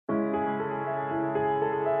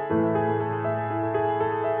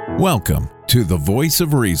Welcome to The Voice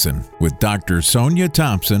of Reason with Dr. Sonia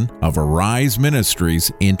Thompson of Arise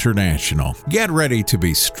Ministries International. Get ready to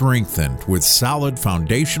be strengthened with solid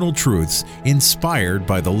foundational truths inspired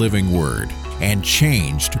by the living Word and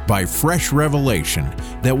changed by fresh revelation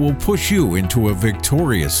that will push you into a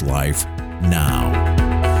victorious life now.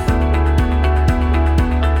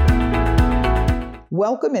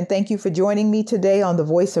 Welcome and thank you for joining me today on The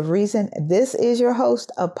Voice of Reason. This is your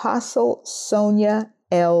host, Apostle Sonia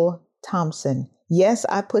L. Thompson. Yes,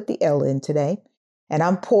 I put the L in today, and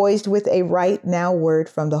I'm poised with a right now word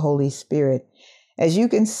from the Holy Spirit. As you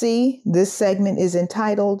can see, this segment is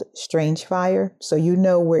entitled Strange Fire, so you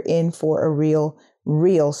know we're in for a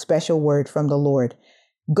real special word from the Lord.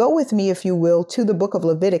 Go with me, if you will, to the book of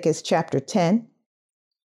Leviticus, chapter 10.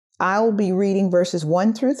 I'll be reading verses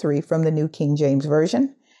 1 through 3 from the New King James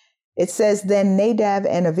Version. It says, Then Nadab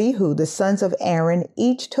and Abihu, the sons of Aaron,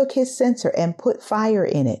 each took his censer and put fire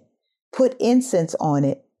in it, put incense on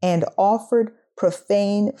it, and offered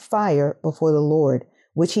profane fire before the Lord,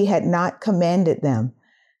 which he had not commanded them.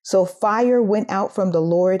 So fire went out from the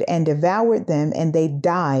Lord and devoured them, and they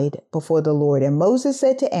died before the Lord. And Moses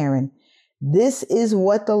said to Aaron, This is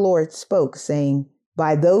what the Lord spoke, saying,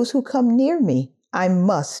 By those who come near me, I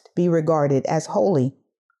must be regarded as holy,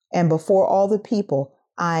 and before all the people,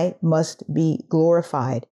 I must be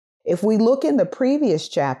glorified. If we look in the previous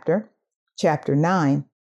chapter, chapter 9,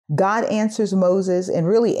 God answers Moses and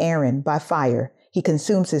really Aaron by fire. He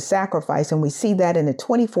consumes his sacrifice, and we see that in the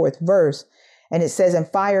 24th verse. And it says, And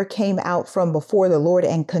fire came out from before the Lord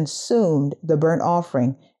and consumed the burnt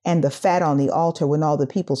offering and the fat on the altar. When all the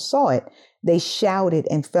people saw it, they shouted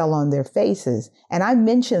and fell on their faces. And I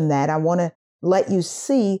mentioned that. I want to let you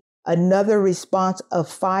see another response of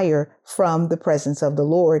fire from the presence of the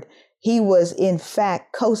Lord. He was, in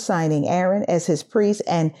fact, co-signing Aaron as his priest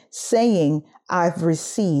and saying, I've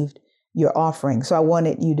received your offering. So I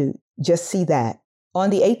wanted you to just see that.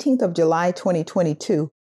 On the 18th of July,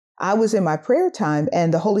 2022, I was in my prayer time,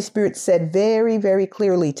 and the Holy Spirit said very, very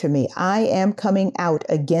clearly to me, I am coming out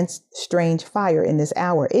against strange fire in this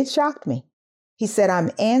hour. It shocked me. He said,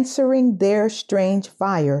 I'm answering their strange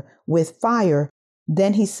fire with fire.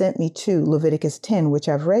 Then he sent me to Leviticus 10, which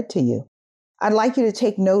I've read to you. I'd like you to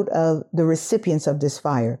take note of the recipients of this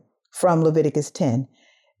fire from Leviticus 10.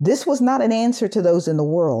 This was not an answer to those in the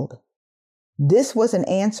world. This was an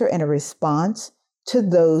answer and a response to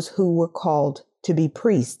those who were called to be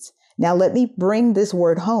priests. Now, let me bring this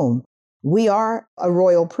word home. We are a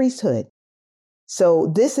royal priesthood.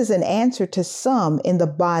 So this is an answer to some in the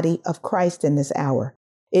body of Christ in this hour.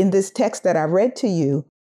 In this text that I read to you,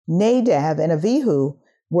 Nadab and Abihu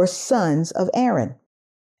were sons of Aaron.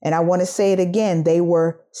 And I want to say it again, they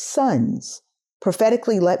were sons.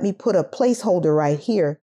 Prophetically, let me put a placeholder right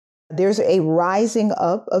here. There's a rising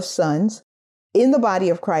up of sons in the body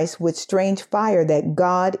of Christ with strange fire that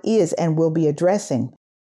God is and will be addressing.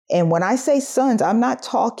 And when I say sons, I'm not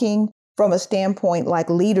talking from a standpoint like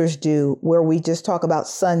leaders do, where we just talk about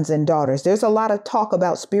sons and daughters. There's a lot of talk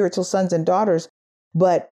about spiritual sons and daughters,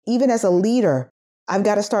 but even as a leader, I've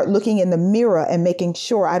got to start looking in the mirror and making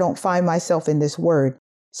sure I don't find myself in this word.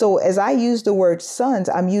 So as I use the word sons,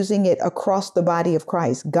 I'm using it across the body of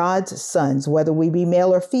Christ. God's sons, whether we be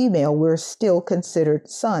male or female, we're still considered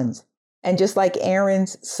sons. And just like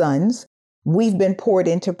Aaron's sons, we've been poured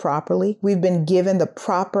into properly. We've been given the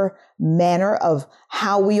proper manner of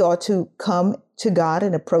how we ought to come to God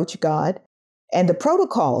and approach God and the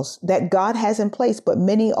protocols that God has in place, but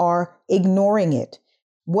many are ignoring it.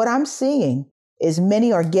 What I'm seeing is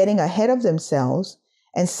many are getting ahead of themselves,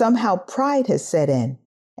 and somehow pride has set in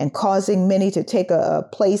and causing many to take a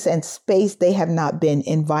place and space they have not been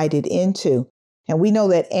invited into. And we know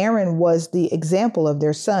that Aaron was the example of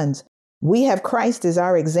their sons. We have Christ as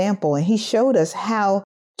our example, and he showed us how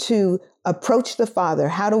to approach the Father,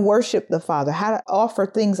 how to worship the Father, how to offer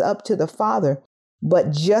things up to the Father.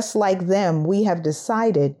 But just like them, we have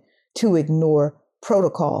decided to ignore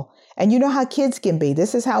protocol. And you know how kids can be.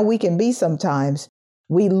 This is how we can be sometimes.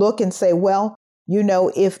 We look and say, well, you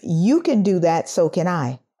know, if you can do that, so can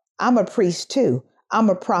I. I'm a priest too. I'm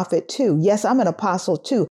a prophet too. Yes, I'm an apostle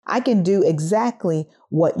too. I can do exactly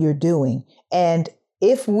what you're doing. And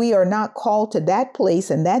if we are not called to that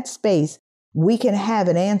place and that space, we can have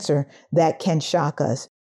an answer that can shock us.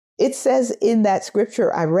 It says in that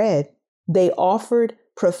scripture I read, they offered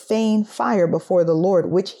profane fire before the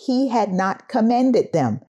Lord, which he had not commanded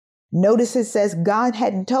them. Notice it says God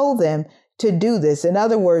hadn't told them to do this. In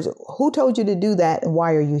other words, who told you to do that and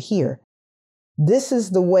why are you here? This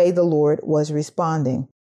is the way the Lord was responding.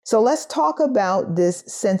 So let's talk about this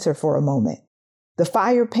censer for a moment. The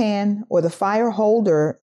fire pan or the fire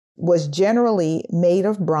holder was generally made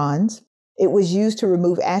of bronze. It was used to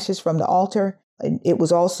remove ashes from the altar. It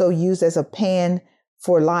was also used as a pan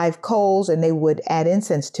for live coals, and they would add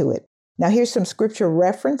incense to it. Now, here's some scripture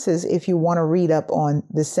references if you want to read up on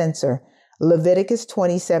the censer. Leviticus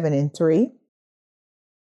 27:3,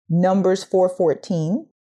 Numbers 4:14,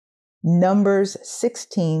 Numbers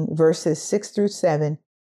 16, verses 6-7,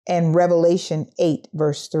 and Revelation 8,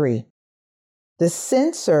 verse 3. The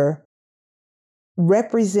censer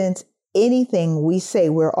represents anything we say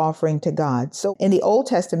we're offering to God. So in the Old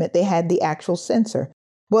Testament, they had the actual censer.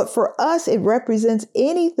 But for us, it represents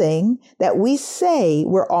anything that we say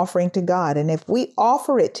we're offering to God. And if we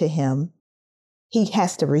offer it to him, he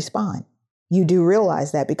has to respond. You do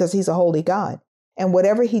realize that because he's a holy God. And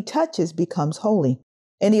whatever he touches becomes holy.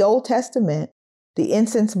 In the Old Testament, the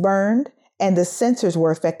incense burned and the censers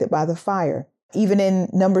were affected by the fire. Even in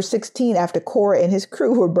number 16, after Korah and his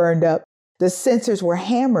crew were burned up, the censers were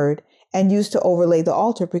hammered and used to overlay the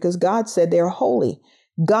altar because God said they're holy.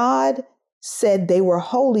 God said they were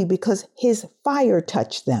holy because his fire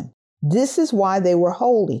touched them. This is why they were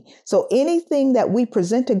holy. So anything that we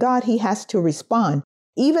present to God, he has to respond.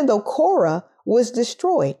 Even though Korah was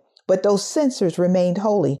destroyed, but those censers remained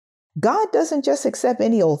holy. God doesn't just accept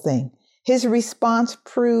any old thing. His response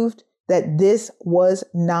proved that this was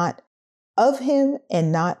not of him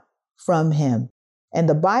and not from him. And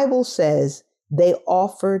the Bible says they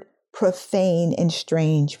offered profane and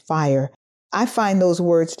strange fire. I find those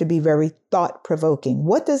words to be very thought-provoking.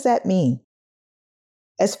 What does that mean?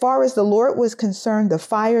 As far as the Lord was concerned, the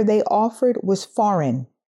fire they offered was foreign.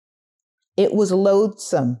 It was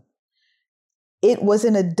loathsome. It was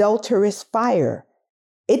an adulterous fire.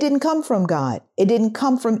 It didn't come from God. It didn't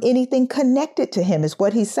come from anything connected to him, is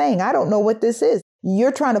what he's saying. I don't know what this is.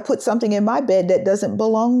 You're trying to put something in my bed that doesn't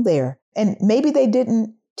belong there. And maybe they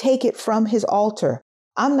didn't take it from his altar.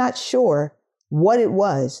 I'm not sure what it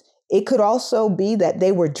was. It could also be that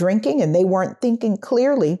they were drinking and they weren't thinking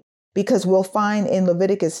clearly, because we'll find in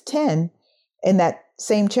Leviticus 10, in that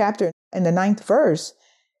same chapter, in the 9th verse,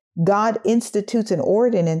 God institutes an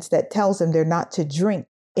ordinance that tells them they're not to drink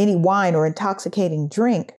any wine or intoxicating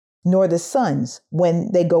drink, nor the sons,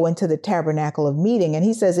 when they go into the tabernacle of meeting. And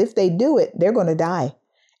he says, if they do it, they're going to die.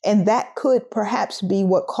 And that could perhaps be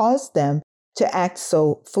what caused them to act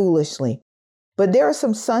so foolishly. But there are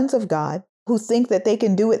some sons of God who think that they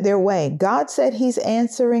can do it their way. God said he's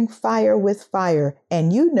answering fire with fire.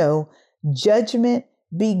 And you know, judgment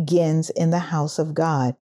begins in the house of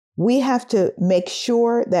God. We have to make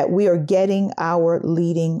sure that we are getting our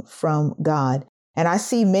leading from God. And I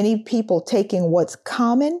see many people taking what's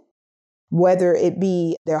common, whether it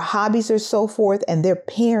be their hobbies or so forth, and they're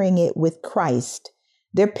pairing it with Christ.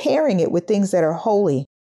 They're pairing it with things that are holy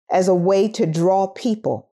as a way to draw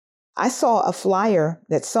people. I saw a flyer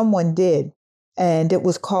that someone did, and it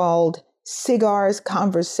was called Cigars,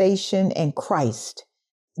 Conversation, and Christ.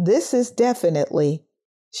 This is definitely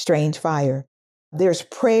strange fire. There's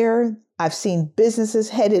prayer. I've seen businesses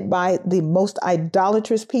headed by the most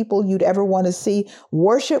idolatrous people you'd ever want to see.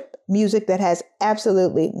 Worship music that has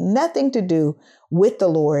absolutely nothing to do with the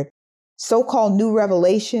Lord. So-called new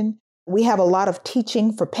revelation. We have a lot of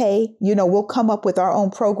teaching for pay. You know, we'll come up with our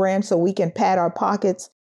own program so we can pad our pockets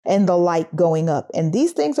and the like going up. And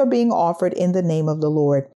these things are being offered in the name of the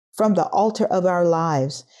Lord from the altar of our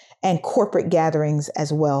lives and corporate gatherings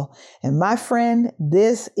as well. And my friend,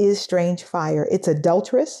 this is strange fire. It's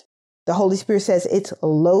adulterous. The Holy Spirit says it's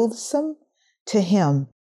loathsome to him.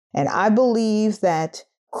 And I believe that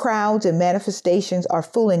crowds and manifestations are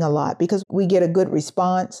fooling a lot because we get a good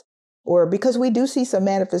response, or because we do see some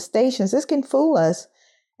manifestations. This can fool us.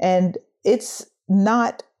 And it's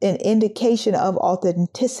not an indication of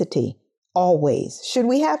authenticity always. Should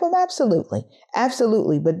we have them? Absolutely.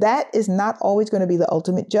 Absolutely. But that is not always going to be the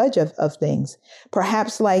ultimate judge of things.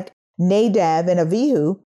 Perhaps like Nadab and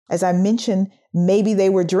Abihu, as I mentioned, maybe they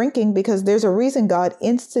were drinking because there's a reason God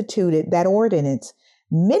instituted that ordinance.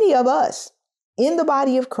 Many of us in the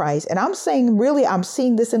body of Christ, and I'm saying really, I'm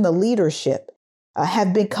seeing this in the leadership,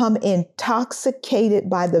 have become intoxicated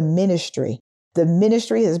by the ministry. The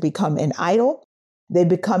ministry has become an idol. They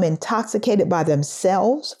become intoxicated by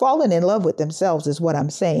themselves, fallen in love with themselves is what I'm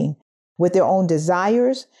saying, with their own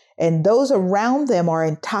desires. And those around them are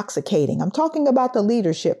intoxicating. I'm talking about the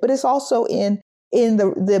leadership, but it's also in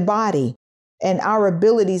the body and our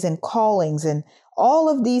abilities and callings. And all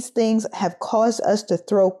of these things have caused us to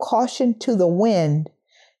throw caution to the wind,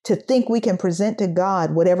 to think we can present to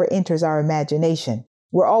God whatever enters our imagination.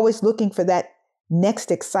 We're always looking for that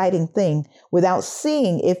next exciting thing without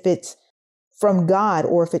seeing if it's from God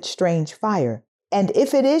or if it's strange fire. And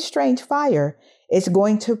if it is strange fire, It's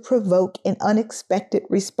going to provoke an unexpected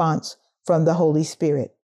response from the Holy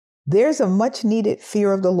Spirit. There's a much needed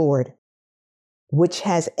fear of the Lord, which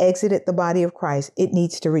has exited the body of Christ. It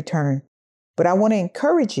needs to return. But I want to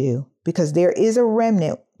encourage you because there is a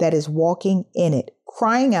remnant that is walking in it,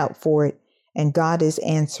 crying out for it, and God is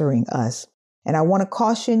answering us. And I want to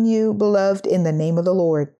caution you, beloved, in the name of the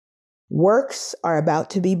Lord. Works are about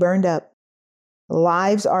to be burned up.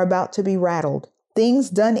 Lives are about to be rattled. Things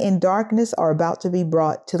done in darkness are about to be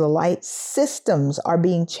brought to the light. Systems are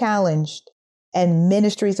being challenged and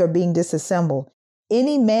ministries are being disassembled.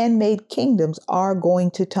 Any man-made kingdoms are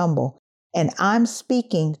going to tumble. And I'm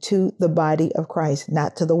speaking to the body of Christ,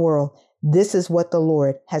 not to the world. This is what the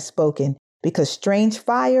Lord has spoken, because strange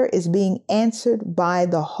fire is being answered by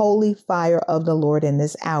the holy fire of the Lord in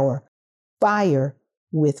this hour. Fire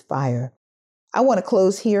with fire. I want to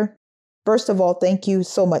close here. First of all, thank you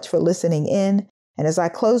so much for listening in. And as I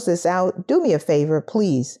close this out, do me a favor,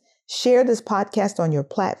 please share this podcast on your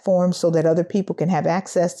platform so that other people can have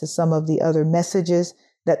access to some of the other messages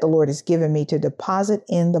that the Lord has given me to deposit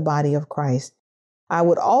in the body of Christ. I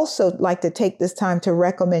would also like to take this time to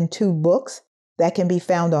recommend 2 books that can be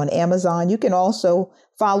found on Amazon. You can also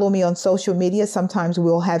follow me on social media. Sometimes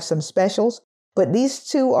we'll have some specials, but these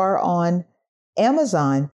 2 are on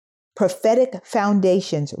Amazon. Prophetic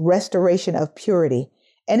Foundations, Restoration of Purity.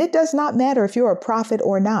 And it does not matter if you're a prophet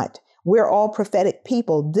or not. We're all prophetic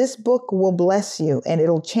people. This book will bless you and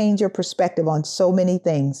it'll change your perspective on so many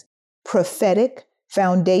things. Prophetic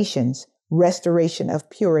Foundations, Restoration of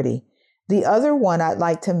Purity. The other one I'd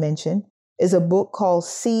like to mention is a book called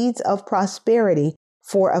Seeds of Prosperity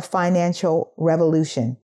for a Financial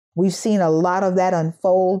Revolution. We've seen a lot of that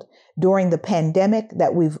unfold during the pandemic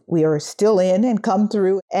that we are still in and come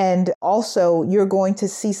through. And also you're going to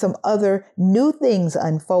see some other new things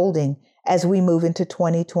unfolding as we move into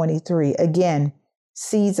 2023. Again,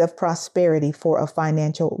 Seeds of Prosperity for a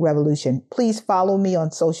Financial Revolution. Please follow me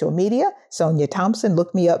on social media, Sonia Thompson.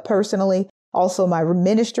 Look me up personally. Also my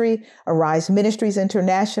ministry, Arise Ministries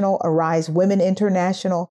International, Arise Women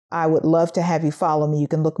International. I would love to have you follow me. You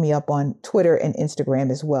can look me up on Twitter and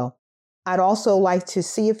Instagram as well. I'd also like to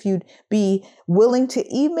see if you'd be willing to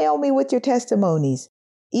email me with your testimonies.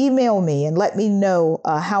 Email me and let me know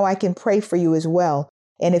how I can pray for you as well.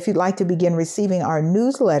 And if you'd like to begin receiving our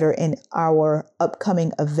newsletter and our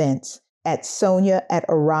upcoming events at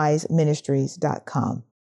sonia@ariseministries.com.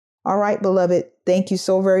 All right, beloved, thank you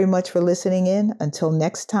so very much for listening in. Until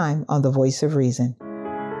next time on The Voice of Reason.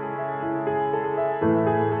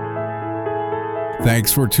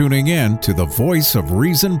 Thanks for tuning in to the Voice of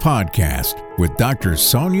Reason podcast with Dr.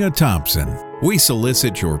 Sonia Thompson. We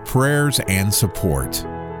solicit your prayers and support.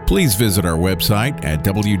 Please visit our website at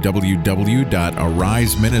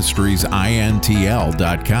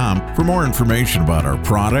www.ariseministriesintl.com for more information about our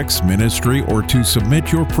products, ministry, or to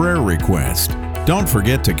submit your prayer request. Don't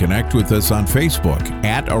forget to connect with us on Facebook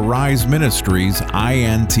at Arise Ministries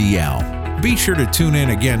INTL. Be sure to tune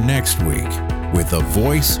in again next week with the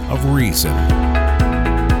Voice of Reason.